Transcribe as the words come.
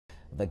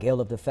The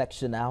gale of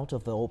defection out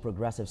of the All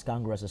Progressives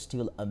Congress is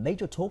still a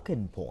major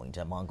talking point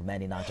among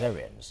many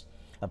Nigerians.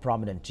 A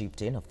prominent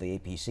chieftain of the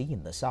APC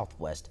in the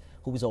southwest,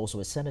 who is also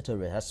a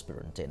senatorial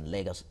aspirant in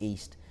Lagos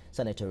East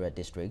Senatorial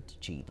District,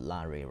 Chief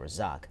Lanre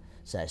Rasaq,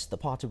 says the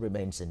party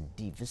remains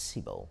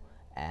indivisible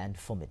and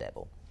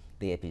formidable.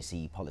 The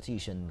APC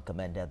politician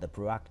commended the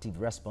proactive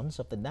response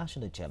of the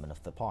national chairman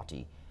of the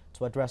party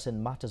to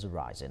addressing matters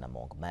arising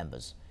among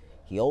members.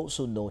 He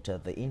also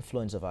noted the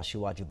influence of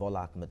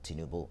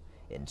Oshiomhole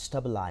in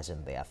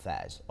stabilizing the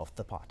affairs of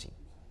the party.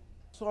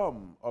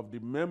 Some of the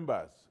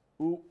members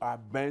who are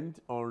bent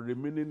on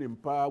remaining in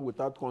power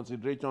without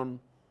consideration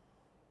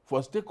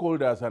for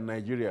stakeholders and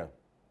Nigeria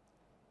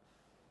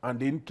and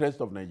the interest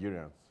of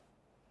Nigerians.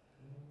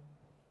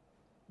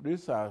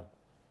 These are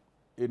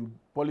in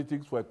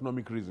politics for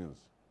economic reasons.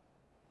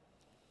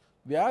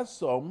 There are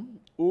some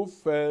who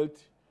felt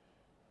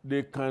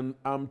they can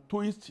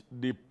twist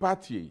the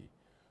party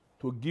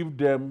to give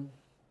them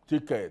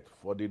ticket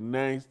for the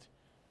next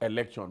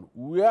election,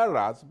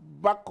 whereas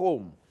back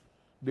home,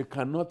 they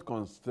cannot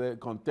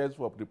contest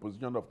for the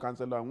position of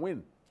councillor and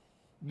win.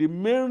 The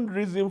main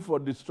reason for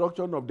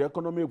destruction of the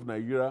economy of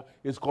Nigeria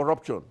is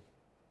corruption.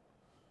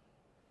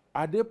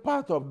 Are they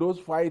part of those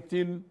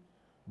fighting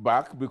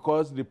back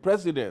because the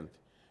president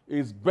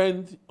is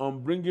bent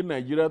on bringing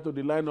Nigeria to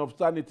the line of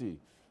sanity,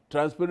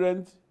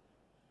 transparency,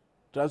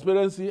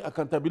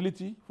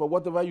 accountability for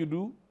whatever you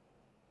do?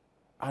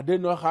 Are they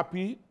not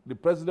happy the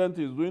president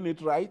is doing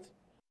it right?